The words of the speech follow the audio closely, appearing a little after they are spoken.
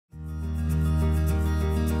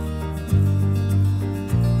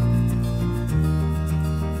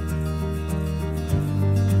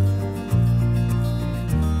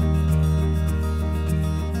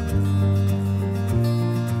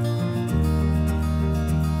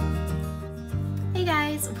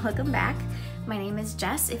welcome back. My name is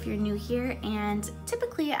Jess if you're new here, and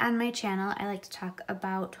typically on my channel I like to talk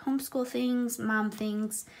about homeschool things, mom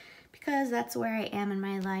things, because that's where I am in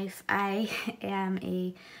my life. I am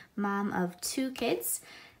a mom of 2 kids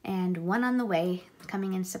and 1 on the way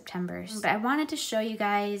coming in September. But I wanted to show you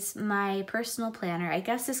guys my personal planner. I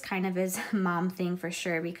guess this kind of is a mom thing for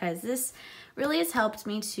sure, because this really has helped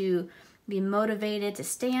me to be motivated, to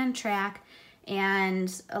stay on track,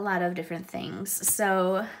 and a lot of different things.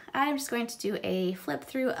 So I'm just going to do a flip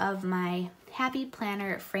through of my Happy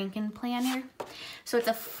Planner Frankenplanner. So it's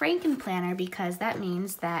a Frankenplanner because that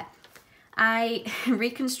means that I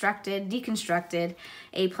deconstructed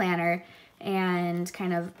a planner and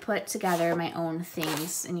kind of put together my own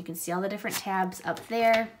things. And you can see all the different tabs up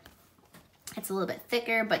there. It's a little bit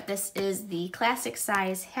thicker, but this is the classic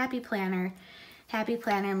size Happy Planner. Happy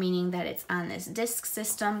Planner meaning that it's on this disc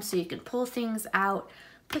system, so you can pull things out,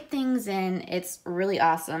 put things in. It's really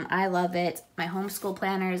awesome. I love it. My homeschool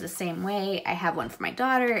planner is the same way. I have one for my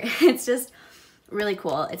daughter. It's just really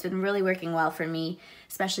cool. It's been really working well for me,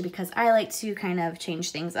 especially because I like to kind of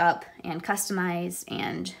change things up and customize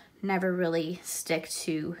and never really stick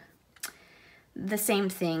to the same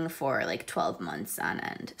thing for like 12 months on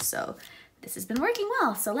end. So this has been working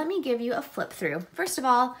well. So let me give you a flip through. First of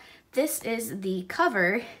all, this is the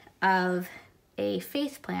cover of a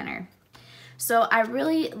faith planner. So I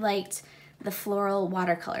really liked the floral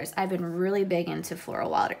watercolors. I've been really big into floral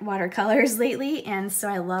watercolors lately, and so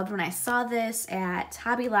I loved when I saw this at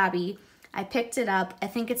Hobby Lobby. I picked it up. I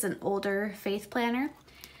think it's an older faith planner,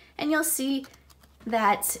 and you'll see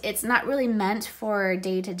that it's not really meant for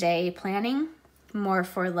day-to-day planning, more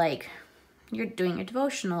for like you're doing your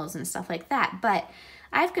devotionals and stuff like that, but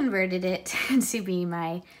I've converted it to be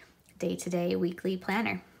my day-to-day weekly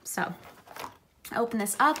planner. So I open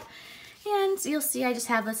this up and you'll see I just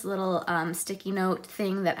have this little sticky note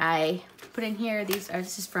thing that I put in here. This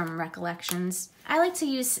is from Recollections. I like to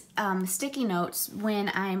use sticky notes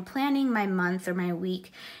when I'm planning my month or my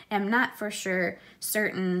week. I'm not for sure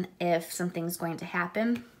certain if something's going to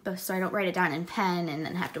happen, but so I don't write it down in pen and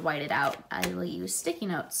then have to white it out. I will use sticky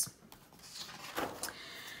notes.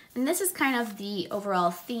 And this is kind of the overall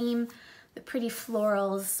theme, the pretty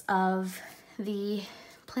florals of the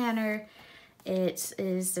planner. There's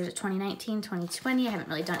a 2019, 2020. I haven't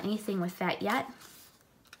really done anything with that yet.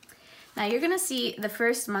 Now you're gonna see the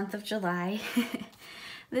first month of July.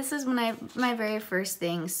 This is my very first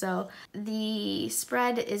thing. So the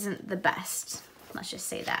spread isn't the best, let's just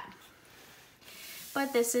say that.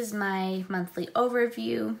 But this is my monthly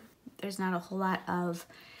overview. There's not a whole lot of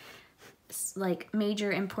like major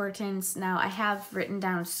importance. Now I have written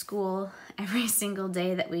down school every single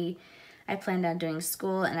day that I planned on doing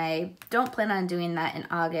school, and I don't plan on doing that in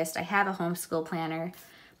August. I have a homeschool planner.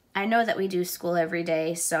 I know that we do school every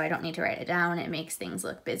day, so I don't need to write it down. It makes things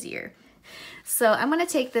look busier. So I'm gonna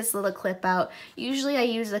take this little clip out. Usually I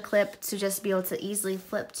use a clip to just be able to easily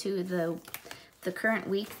flip to the current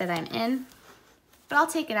week that I'm in, but I'll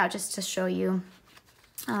take it out just to show you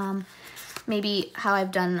maybe how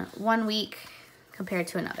I've done one week compared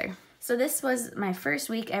to another. So this was my first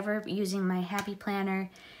week ever using my Happy Planner,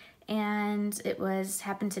 and it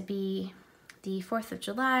happened to be the 4th of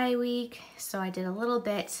July week, so I did a little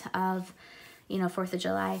bit of 4th of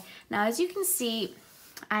July. Now as you can see,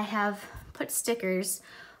 I have put stickers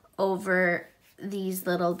over these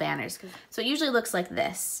little banners. So it usually looks like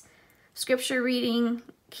this: scripture reading,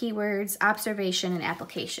 keywords, observation, and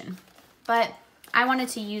application. But I wanted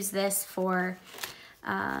to use this for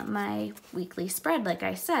my weekly spread, like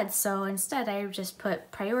I said. So instead, I just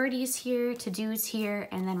put priorities here, to-dos here,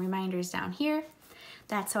 and then reminders down here.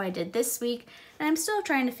 That's how I did this week. And I'm still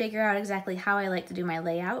trying to figure out exactly how I like to do my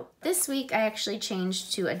layout. This week, I actually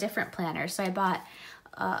changed to a different planner. So I bought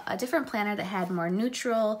a different planner that had more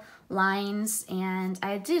neutral lines, and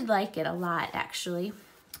I did like it a lot, actually.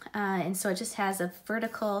 And so it just has a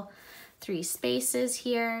vertical 3 spaces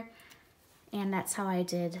here. And that's how I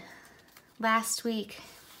did last week.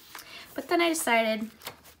 But then I decided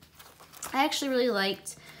I actually really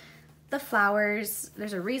liked the flowers.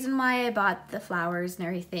 There's a reason why I bought the flowers and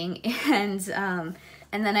everything. And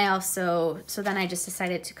then I just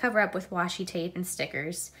decided to cover up with washi tape and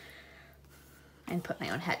stickers and put my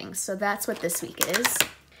own headings. So that's what this week is.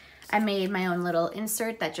 I made my own little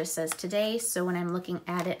insert that just says today. So when I'm looking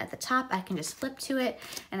at it at the top, I can just flip to it.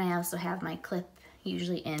 And I also have my clip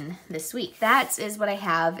usually in this week. That is what I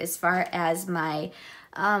have as far as my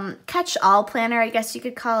catch-all planner, I guess you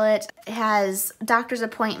could call it. It has doctor's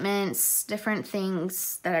appointments, different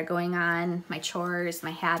things that are going on, my chores,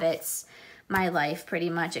 my habits, my life pretty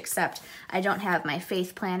much, except I don't have my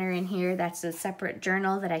faith planner in here. That's a separate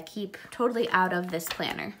journal that I keep totally out of this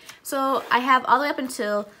planner. So I have all the way up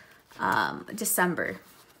until December.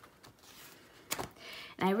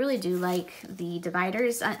 And I really do like the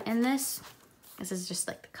dividers in this. This is just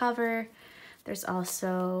like the cover. There's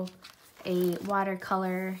also a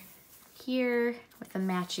watercolor here with a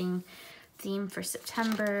matching theme for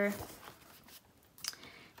September.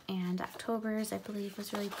 And October's, I believe,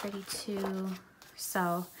 was really pretty too. So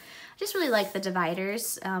I just really like the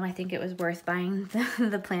dividers. I think it was worth buying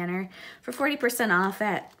the planner for 40% off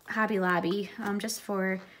at Hobby Lobby, just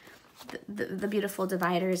for the beautiful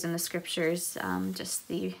dividers and the scriptures, just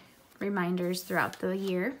the reminders throughout the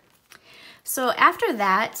year. So after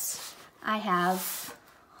that, I have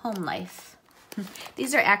Home Life.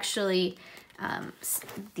 These are actually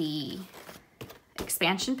the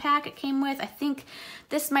expansion pack it came with. I think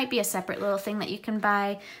this might be a separate little thing that you can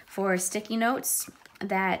buy for sticky notes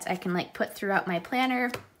that I can like put throughout my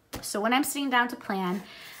planner. So when I'm sitting down to plan,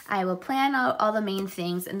 I will plan out all the main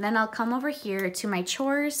things, and then I'll come over here to my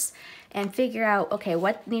chores and figure out, okay,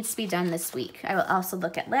 what needs to be done this week. I will also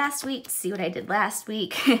look at last week, see what I did last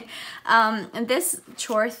week. And this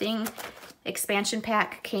chore thing expansion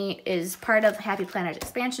pack is part of Happy Planner's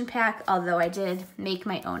expansion pack, although I did make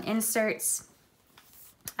my own inserts.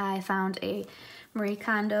 I found a Marie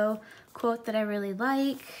Kondo quote that I really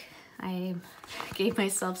like. I gave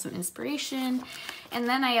myself some inspiration. And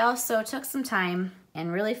then I also took some time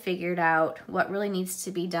and really figured out what really needs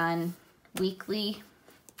to be done weekly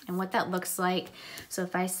and what that looks like. So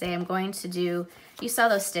if I say I'm going to do, you saw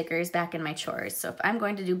those stickers back in my chores. So if I'm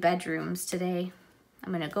going to do bedrooms today,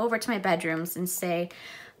 I'm going to go over to my bedrooms and say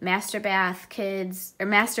master bath kids, or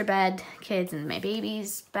master bed kids and my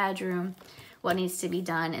baby's bedroom, what needs to be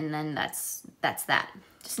done, and then that's that.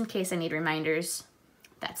 Just in case I need reminders,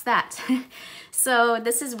 that's that. So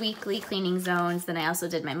this is weekly cleaning zones. Then I also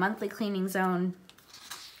did my monthly cleaning zone.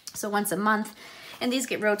 So once a month, and these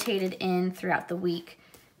get rotated in throughout the week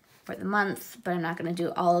for the month, but I'm not gonna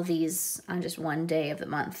do all of these on just one day of the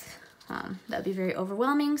month. That would be very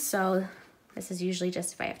overwhelming. So this is usually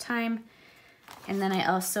just if I have time. And then I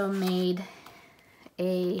also made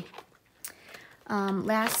a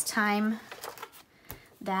last time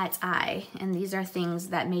that and these are things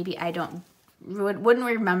that maybe I wouldn't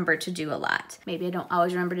remember to do a lot. Maybe I don't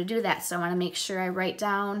always remember to do that. So I wanna make sure I write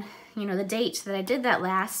down, you know, the date that I did that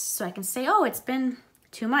last, so I can say, oh, it's been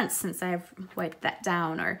 2 months since I've wiped that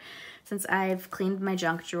down, or since I've cleaned my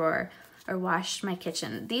junk drawer or washed my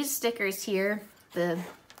kitchen. These stickers here, they're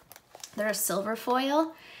a silver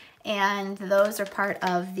foil, and those are part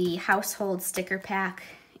of the household sticker pack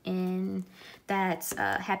that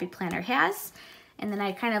Happy Planner has. And then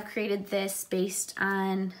I kind of created this based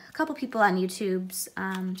on a couple people on YouTube's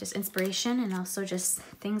just inspiration, and also just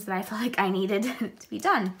things that I felt like I needed to be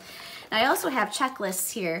done. Now I also have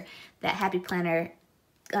checklists here that Happy Planner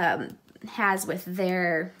has with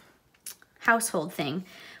their household thing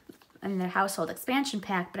and their household expansion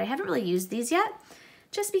pack, but I haven't really used these yet,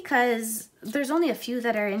 just because there's only a few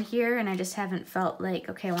that are in here and I just haven't felt like,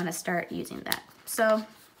 okay, I want to start using that. So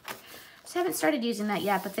just haven't started using that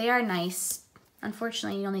yet, but they are nice.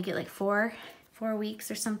 Unfortunately, you only get like four weeks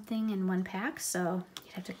or something in one pack, so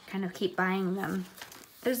you have to kind of keep buying them.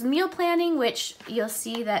 There's meal planning, which you'll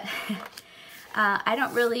see that I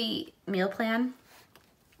don't really meal plan.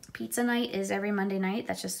 Pizza night is every Monday night.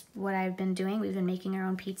 That's just what I've been doing. We've been making our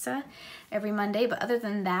own pizza every Monday, but other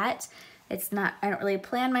than that, it's not, I don't really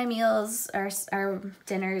plan my meals or our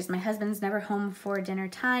dinners. My husband's never home for dinner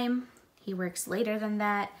time. He works later than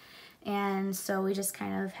that. And so we just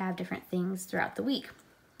kind of have different things throughout the week.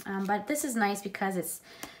 But this is nice because it's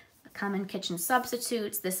common kitchen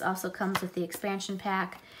substitutes. This also comes with the expansion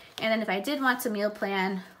pack. And then if I did want to meal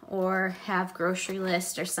plan or have grocery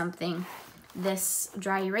list or something, this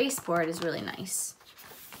dry erase board is really nice.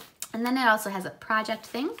 And then it also has a project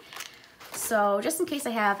thing. So just in case I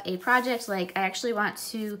have a project, like I actually want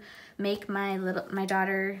to make my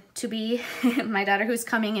daughter my daughter who's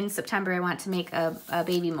coming in September, I want to make a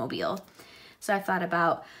baby mobile. So I thought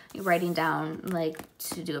about writing down like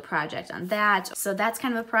to do a project on that. So that's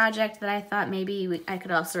kind of a project that I thought maybe I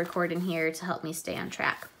could also record in here to help me stay on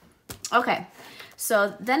track. Okay,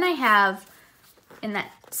 so then I have in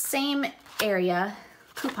that same area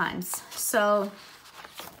coupons. So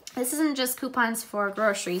this isn't just coupons for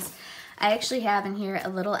groceries. I actually have in here a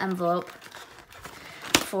little envelope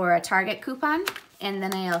for a Target coupon, and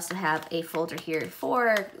then I also have a folder here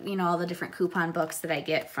for, you know, all the different coupon books that I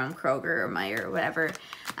get from Kroger or Meijer or whatever.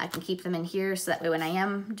 I can keep them in here so that way when I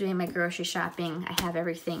am doing my grocery shopping, I have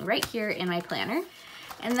everything right here in my planner.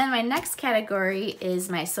 And then my next category is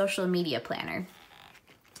my social media planner.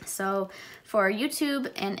 So for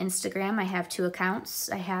YouTube and Instagram, I have 2 accounts.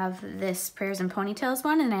 I have this Prayers and Ponytails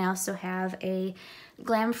one, and I also have a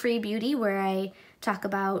Glam Free Beauty where I talk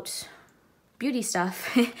about beauty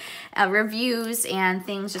stuff, reviews and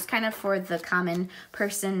things, just kind of for the common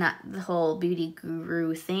person, not the whole beauty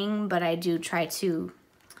guru thing, but I do try to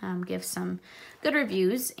give some good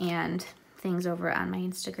reviews and things over on my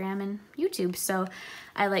Instagram and YouTube. So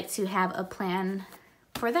I like to have a plan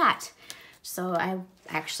for that. So I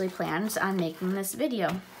actually planned on making this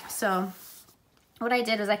video. So what I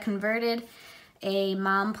did was I converted a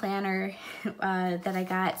mom planner that I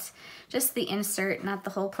got, just the insert, not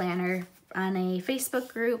the whole planner, on a Facebook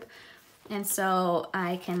group. And so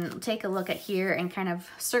I can take a look at here and kind of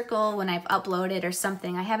circle when I've uploaded or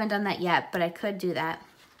something. I haven't done that yet, but I could do that.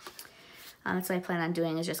 That's what I plan on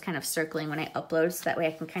doing, is just kind of circling when I upload, so that way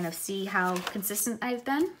I can kind of see how consistent I've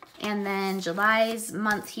been. And then July's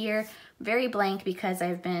month here, very blank because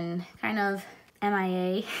I've been kind of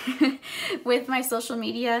MIA with my social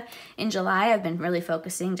media. In July, I've been really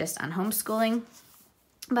focusing just on homeschooling.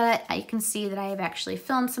 But you can see that I have actually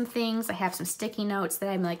filmed some things. I have some sticky notes that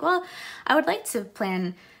I'm like, well, I would like to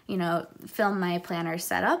plan, you know, film my planner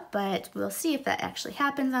setup, but we'll see if that actually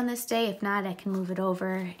happens on this day. If not, I can move it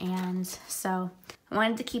over. And so I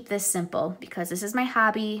wanted to keep this simple because this is my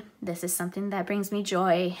hobby. This is something that brings me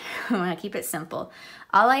joy. I want to keep it simple.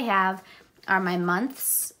 All I have are my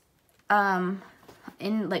months,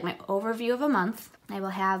 in like my overview of a month. I will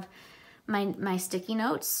have my sticky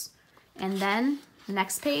notes, and then the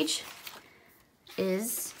next page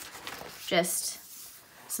is just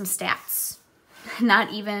some stats.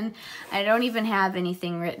 I don't even have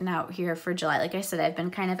anything written out here for July. Like I said, I've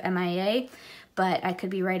been kind of MIA, but I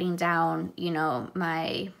could be writing down, you know,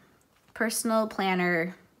 my personal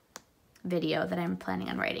planner video that I'm planning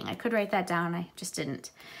on writing. I could write that down, I just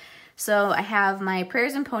didn't. So I have my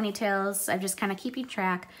Prayers and Ponytails. I'm just kind of keeping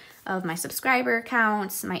track of my subscriber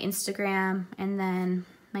counts, my Instagram, and then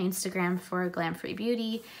my Instagram for Glam Free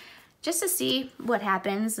Beauty, just to see what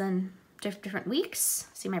happens in different weeks,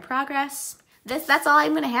 see my progress. That's all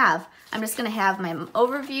I'm gonna have. I'm just gonna have my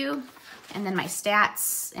overview and then my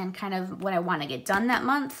stats and kind of what I wanna get done that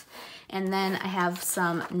month. And then I have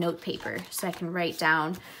some note paper so I can write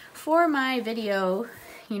down for my video,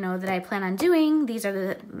 you know, that I plan on doing. These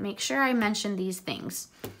are make sure I mention these things.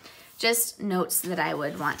 Just notes that I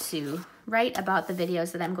would want to write about the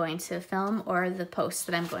videos that I'm going to film or the posts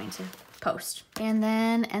that I'm going to post. And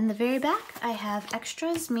then in the very back, I have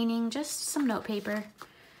extras, meaning just some note paper,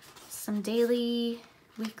 some daily,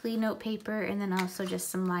 weekly note paper, and then also just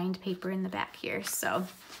some lined paper in the back here. So,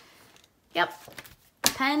 yep, a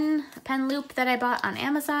pen loop that I bought on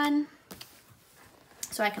Amazon.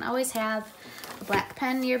 So I can always have a black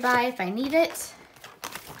pen nearby if I need it.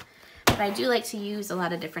 But I do like to use a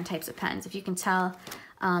lot of different types of pens. If you can tell,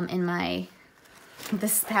 in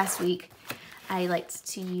this past week, I liked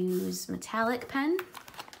to use metallic pen.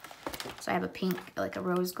 So I have a pink, like a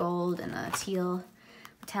rose gold, and a teal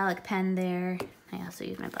metallic pen there. I also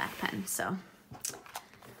use my black pen, so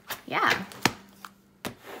yeah.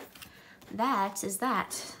 That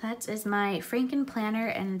is my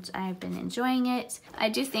Frankenplanner, and I've been enjoying it. I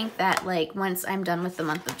do think that, like, once I'm done with the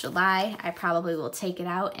month of July, I probably will take it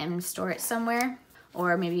out and store it somewhere.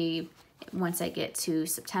 Or maybe once I get to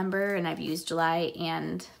September and I've used July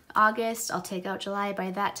and August, I'll take out July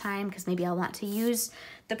by that time, because maybe I'll want to use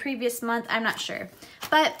the previous month. I'm not sure.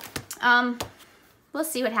 But we'll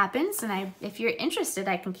see what happens. And if you're interested,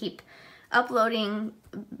 I can keep uploading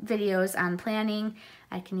videos on planning.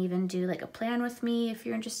 I can even do like a plan with me if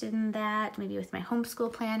you're interested in that, maybe with my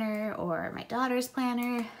homeschool planner or my daughter's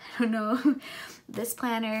planner. I don't know, this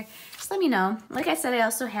planner. Just let me know. Like I said, I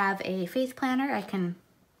also have a faith planner I can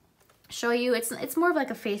show you. It's more of like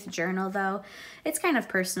a faith journal though. It's kind of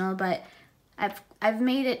personal, but I've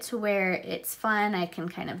made it to where it's fun. I can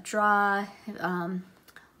kind of draw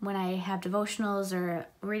when I have devotionals or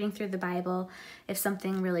reading through the Bible. If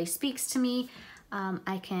something really speaks to me,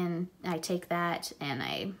 I take that and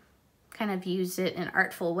I kind of use it in an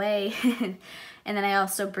artful way. And then I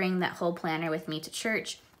also bring that whole planner with me to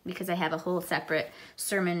church, because I have a whole separate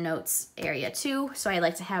sermon notes area too. So I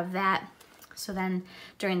like to have that. So then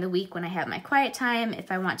during the week when I have my quiet time,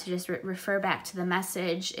 if I want to just refer back to the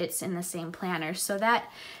message, it's in the same planner. So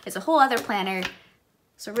that is a whole other planner.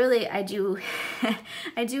 So really I do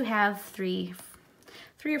have three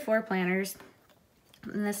or four planners.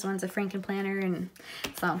 And this one's a Frankenplanner. And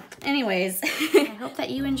so anyways, I hope that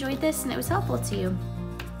you enjoyed this and it was helpful to you.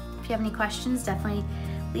 If you have any questions, definitely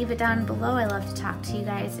leave it down below. I love to talk to you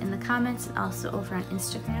guys in the comments and also over on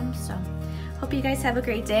Instagram. So hope you guys have a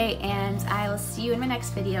great day, and I will see you in my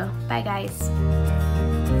next video. Bye guys.